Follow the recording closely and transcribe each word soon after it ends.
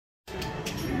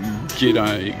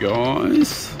G'day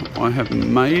guys, I have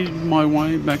made my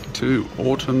way back to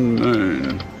Autumn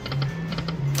Moon.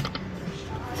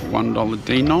 $1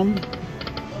 denom,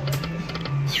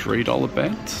 $3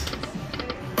 bets.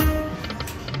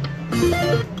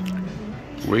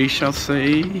 We shall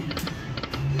see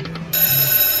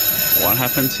what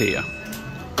happens here.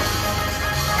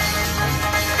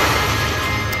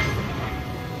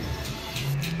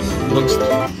 Looks,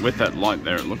 with that light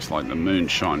there, it looks like the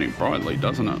moon's shining brightly,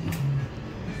 doesn't it?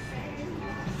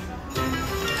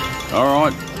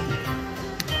 Alright.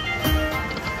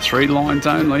 3 lines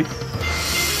only.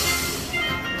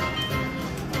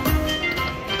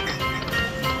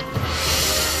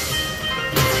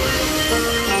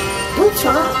 What's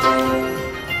wrong?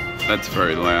 That's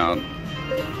very loud.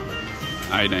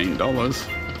 $18.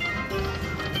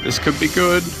 This could be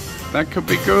good. That could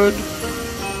be good.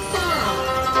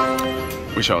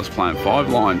 Wish I was playing 5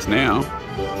 lines now.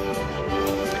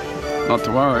 Not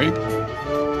to worry.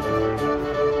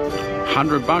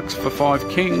 $100 for 5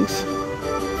 kings.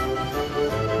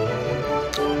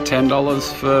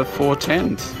 $10 for 4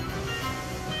 tens.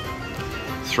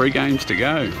 3 games to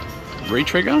go.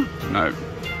 Retrigger? No.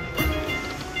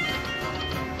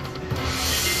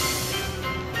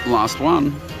 Last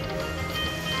one.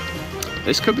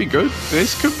 This could be good.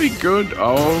 This could be good.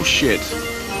 Oh shit.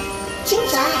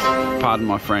 Pardon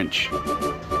my French.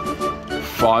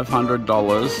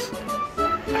 $500.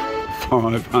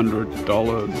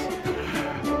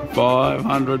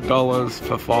 $500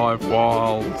 for 5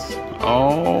 wilds.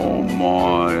 Oh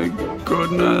my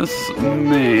goodness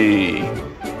me.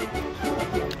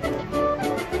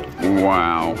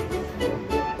 Wow.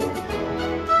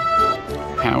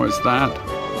 How is that?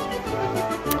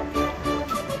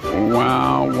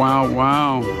 Wow, wow,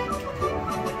 wow.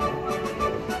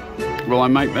 Will I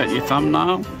make that your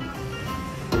thumbnail?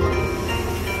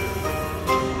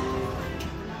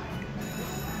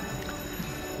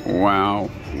 Wow,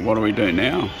 what do we do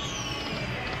now?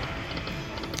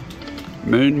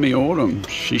 Moon me autumn.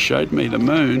 She showed me the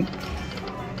moon.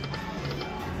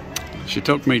 She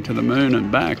took me to the moon and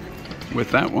back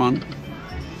with that one.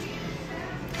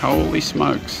 Holy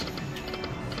smokes.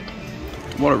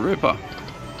 What a ripper.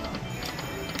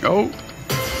 Oh.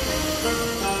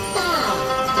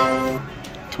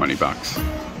 $20.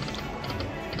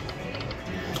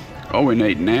 All we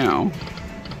need now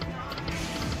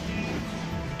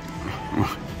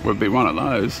would be one of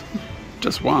those.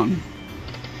 Just one.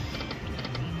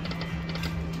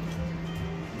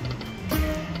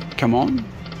 Come on.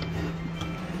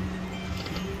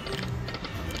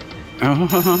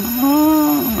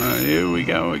 Oh, here we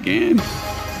go again.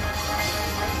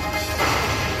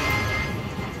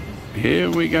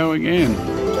 Here we go again.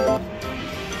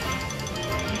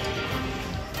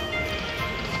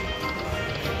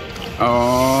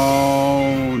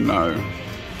 Oh no.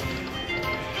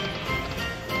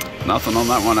 Nothing on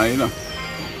that one either.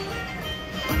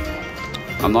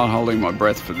 I'm not holding my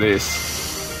breath for this.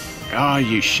 Oh,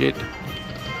 you shit.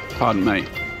 Pardon me.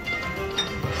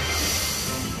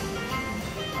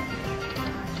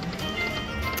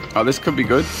 Oh, this could be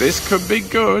good. This could be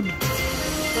good.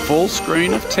 Full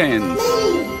screen of 10s.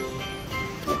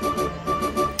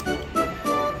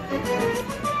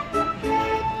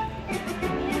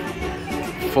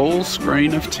 Full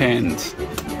screen of 10s.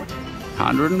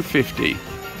 150.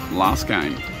 Last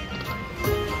game.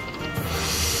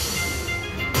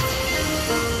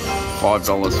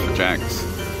 $5 for jacks.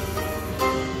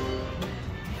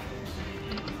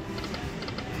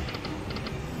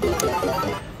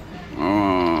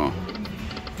 Oh.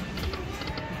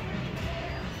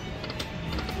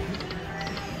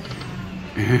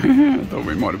 I thought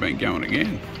we might have been going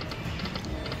again.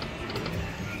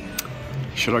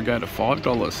 Should I go to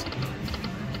 $5?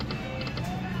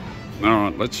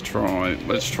 Alright, let's try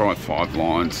 5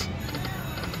 lines.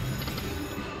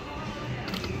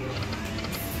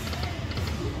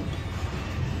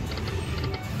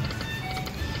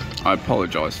 I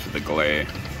apologise for the glare.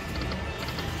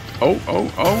 Oh,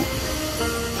 oh, oh.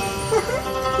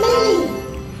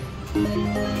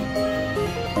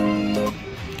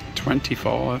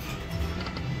 25.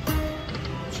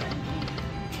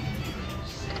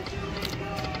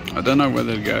 I don't know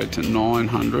whether to go to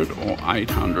 900 or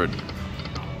 800.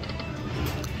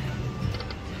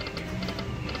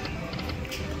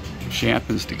 If she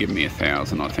happens to give me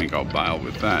 1,000, I think I'll bail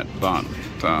with that, but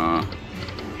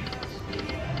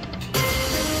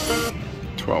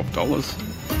 $12.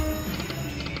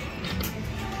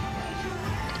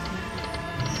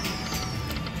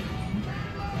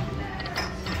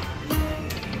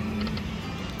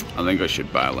 I think I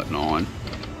should bail at 9.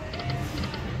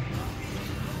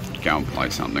 go and play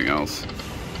something else.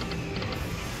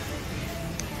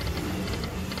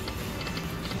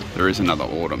 There is another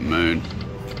autumn moon.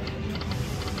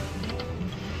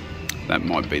 That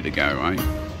might be the go, eh?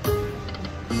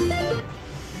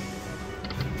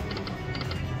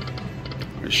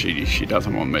 She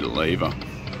doesn't want me to leave her.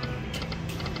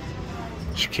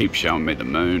 She keeps showing me the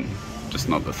moon, just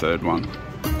not the third one.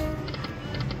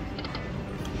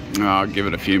 I'll give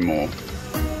it a few more.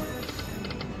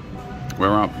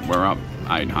 We're up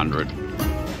 800.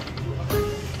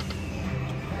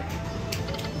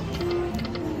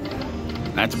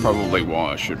 That's probably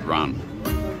why I should run.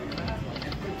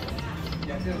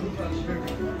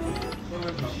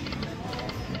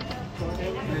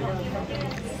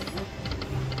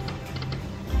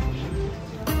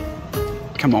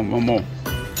 Come on, one more.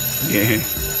 Yeah.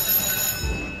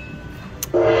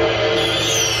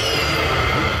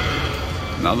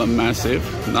 Nothing massive.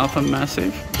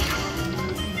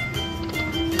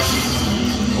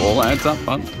 All adds up,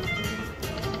 bud.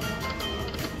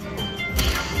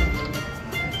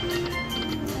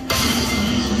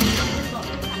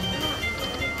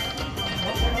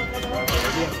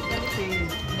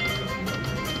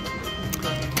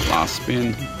 Last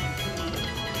spin.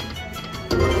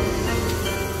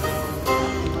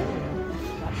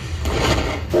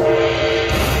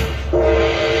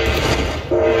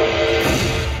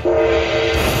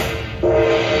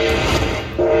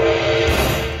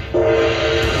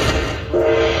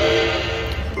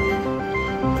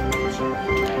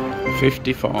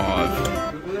 $55.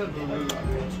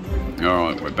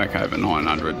 Alright, we're back over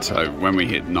 900, so when we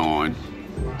hit 9,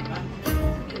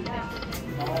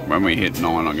 I'm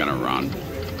going to run.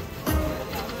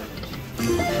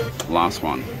 Last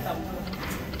one.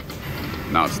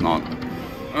 No, it's not.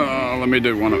 Let me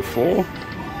do one at 4.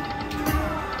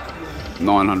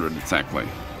 900 exactly.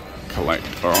 Collect.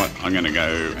 Alright, I'm going to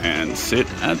go and sit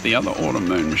at the other autumn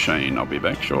moon machine. I'll be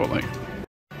back shortly.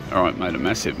 Alright, made a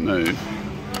massive move.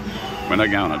 We're not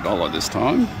going $1 this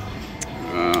time.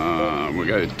 We'll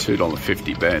go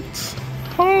 $2.50 bets.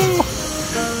 Oh!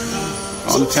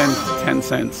 On 10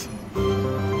 cents.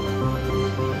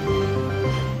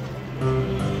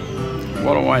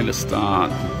 What a way to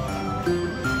start.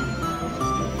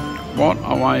 What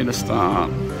a way to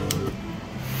start.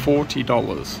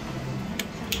 $40.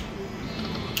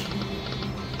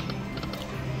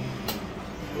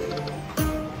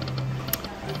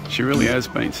 She really has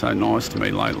been so nice to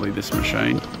me lately, this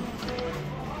machine.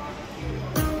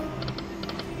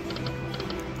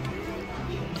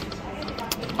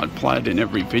 I'd play it in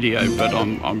every video, but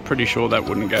I'm pretty sure that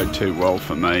wouldn't go too well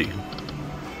for me.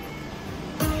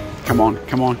 Come on.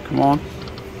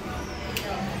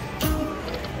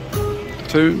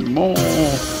 2 more.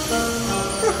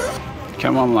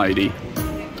 Come on, lady.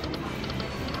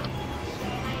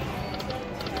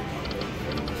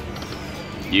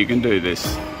 You can do this.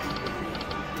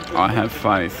 I have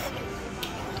faith.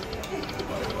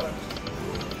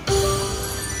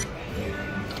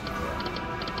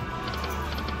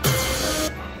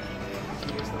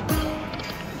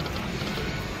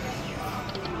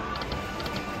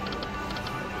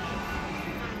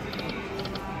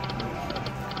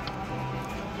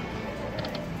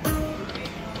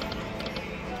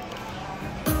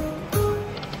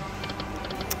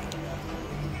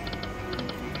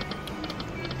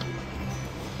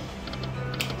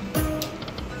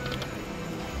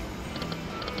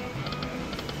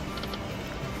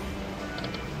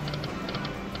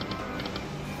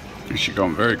 She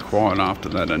gone very quiet after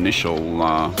that initial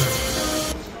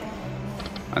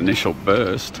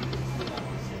burst.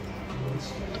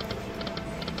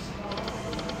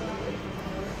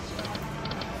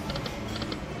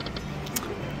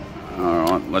 All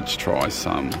right, let's try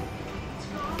some.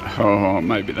 Oh,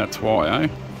 maybe that's why, eh?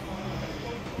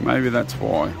 Maybe that's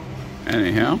why.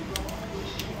 Anyhow,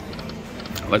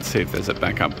 let's see if there's a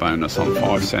backup bonus on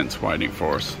 5 cents waiting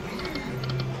for us.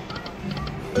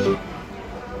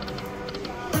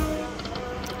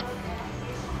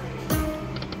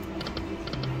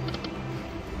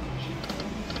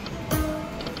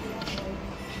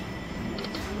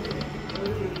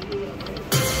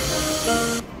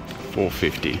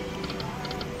 $4.50.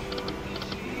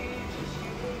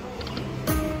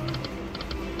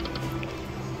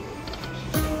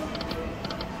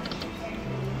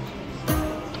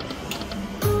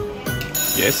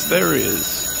 Yes, there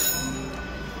is.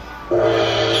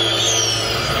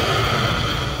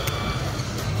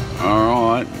 All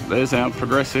right, there's our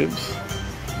progressives.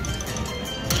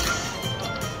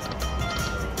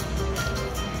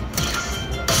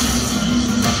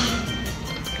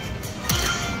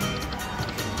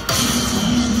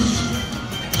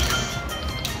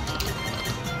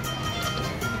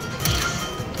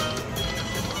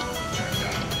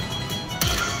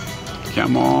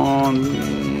 Come on.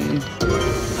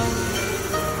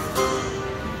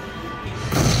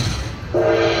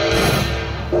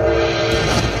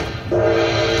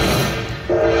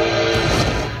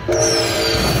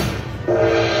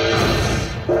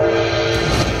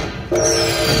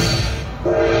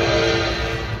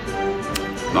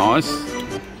 Nice.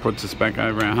 Puts us back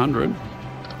over 100.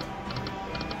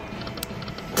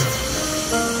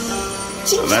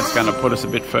 So that's going to put us a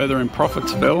bit further in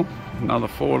profits, Phil. Another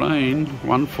 14,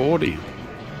 140.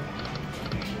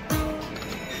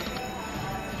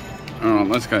 Alright,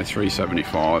 let's go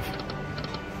 375.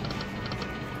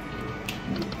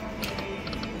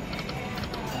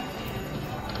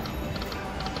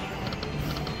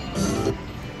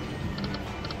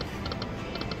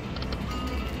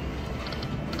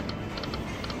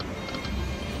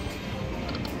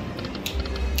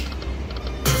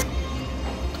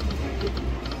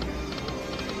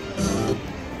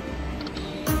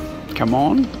 Come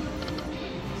on.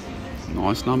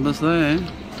 Nice numbers there.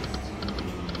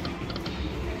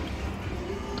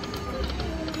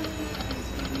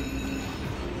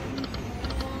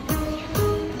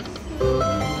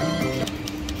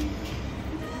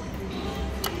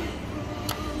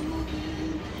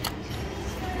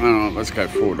 Alright, let's go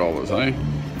 $4, eh?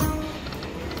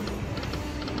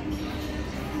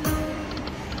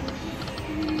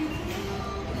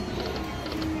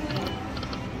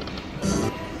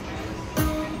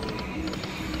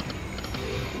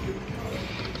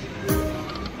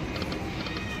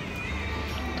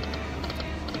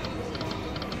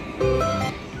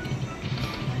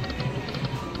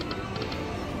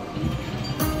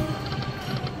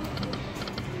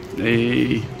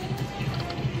 Hey.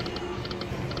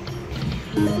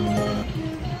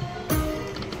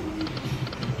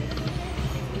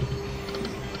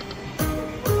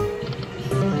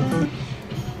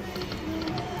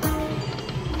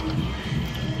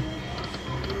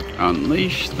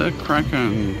 Unleash the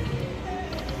Kraken.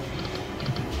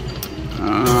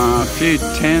 A few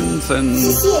tens and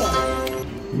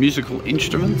musical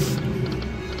instruments.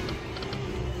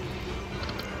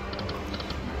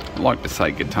 I like to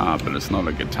say guitar, but it's not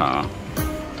a guitar.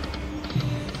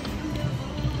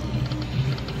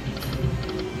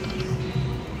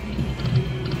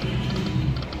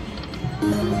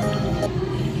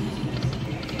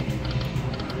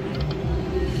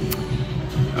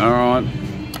 All right.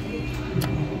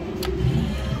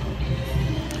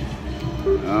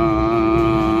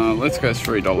 Let's go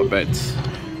 $3 bets.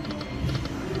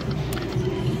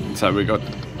 So we got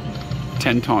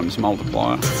 10 times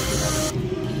multiplier.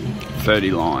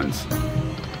 30 lines.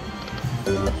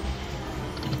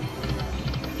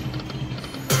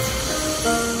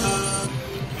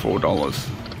 $4.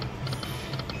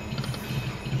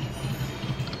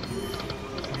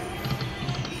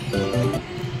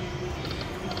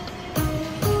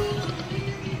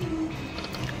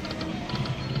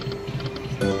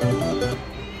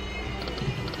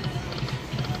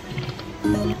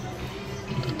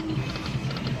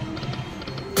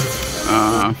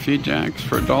 A few jacks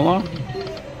for $1.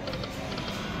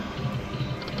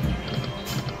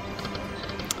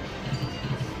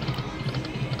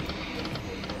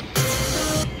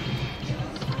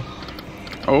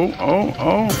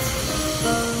 Oh.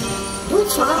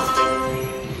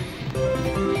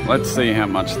 Let's see how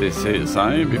much this is,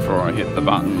 eh, before I hit the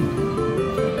button.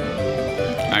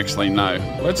 Actually, no.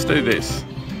 Let's do this.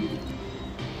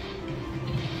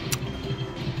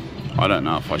 I don't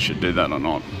know if I should do that or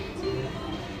not.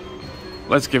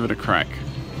 Let's give it a crack.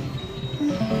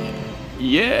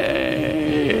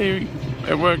 Yay!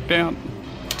 It worked out.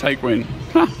 Take win.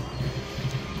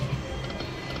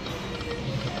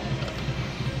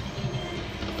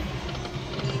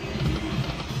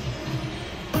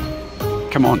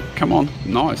 Come on.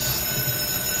 Nice.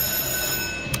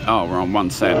 Oh, we're on 1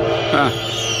 cent. I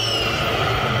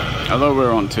thought we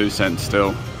were on 2 cents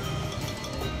still.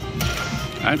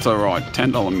 That's alright.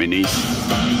 $10 minis.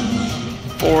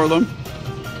 4 of them.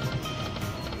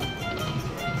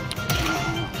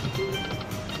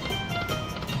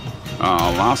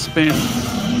 Oh, last spin.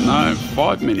 No,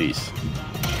 5 minis.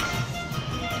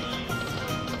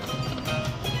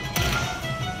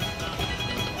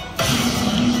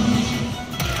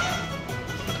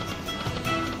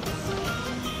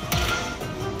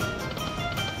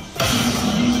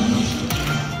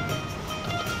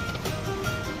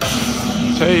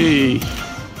 Hey.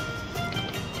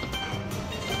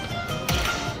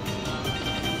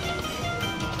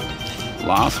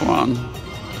 Last one.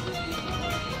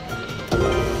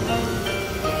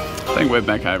 I think we're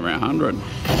back over 100.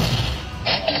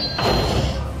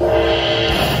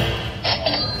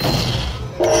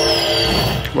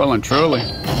 Well and truly.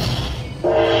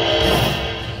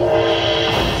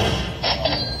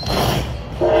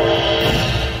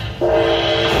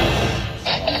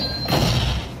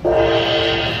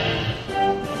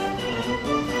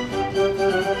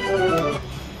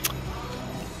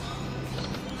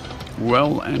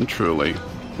 Well and truly.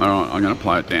 Alright, I'm going to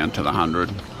play it down to the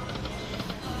 100.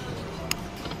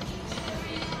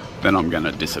 Then I'm going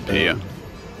to disappear.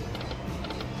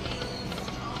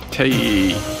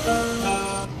 T22.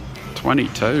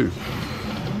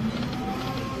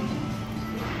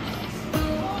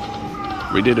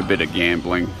 We did a bit of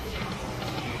gambling.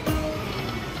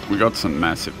 We got some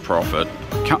massive profit.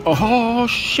 Oh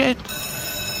shit!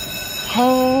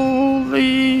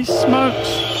 Holy smokes!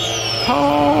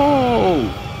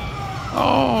 Oh!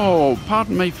 Oh,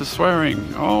 pardon me for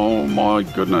swearing. Oh my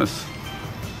goodness.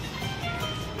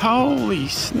 Holy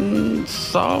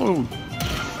so.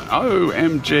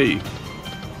 OMG.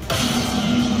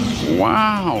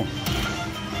 Wow.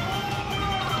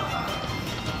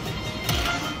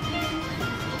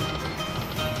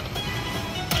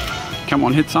 Come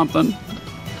on, hit something.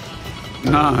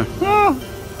 No. Oh,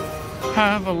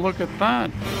 have a look at that.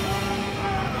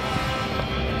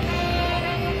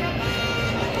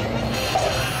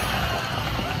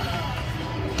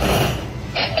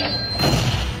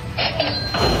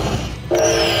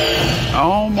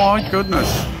 Oh my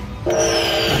goodness.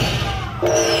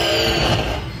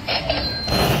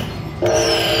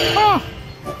 Ah.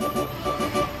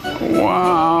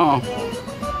 Wow.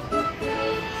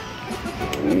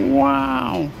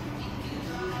 Wow.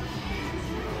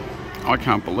 I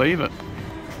can't believe it.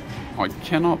 I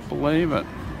cannot believe it.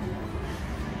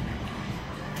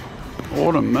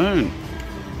 Autumn moon.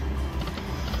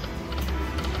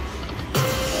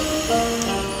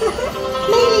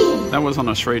 That was on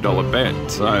a $3 bet,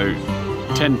 so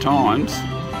 10 times,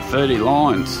 30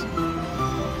 lines.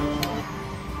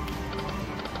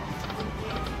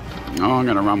 Oh, I'm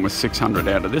going to run with 600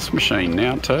 out of this machine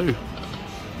now too.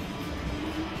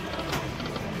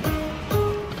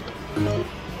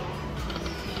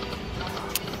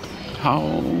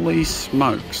 Holy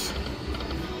smokes.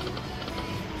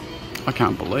 I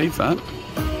can't believe that.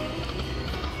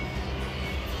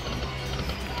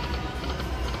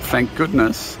 Thank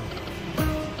goodness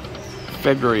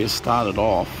February has started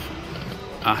off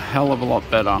a hell of a lot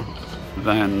better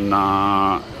than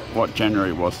what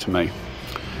January was to me.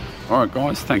 Alright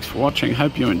guys, thanks for watching.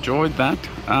 Hope you enjoyed that.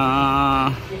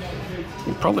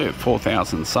 We're probably at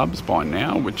 4,000 subs by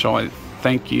now, which I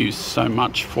thank you so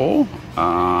much for.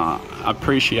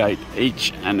 Appreciate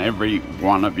each and every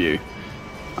one of you.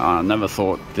 Never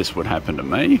thought this would happen to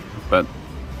me, but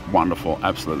wonderful,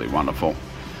 absolutely wonderful.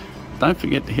 Don't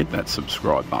forget to hit that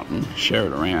subscribe button, share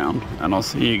it around, and I'll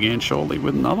see you again shortly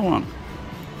with another one.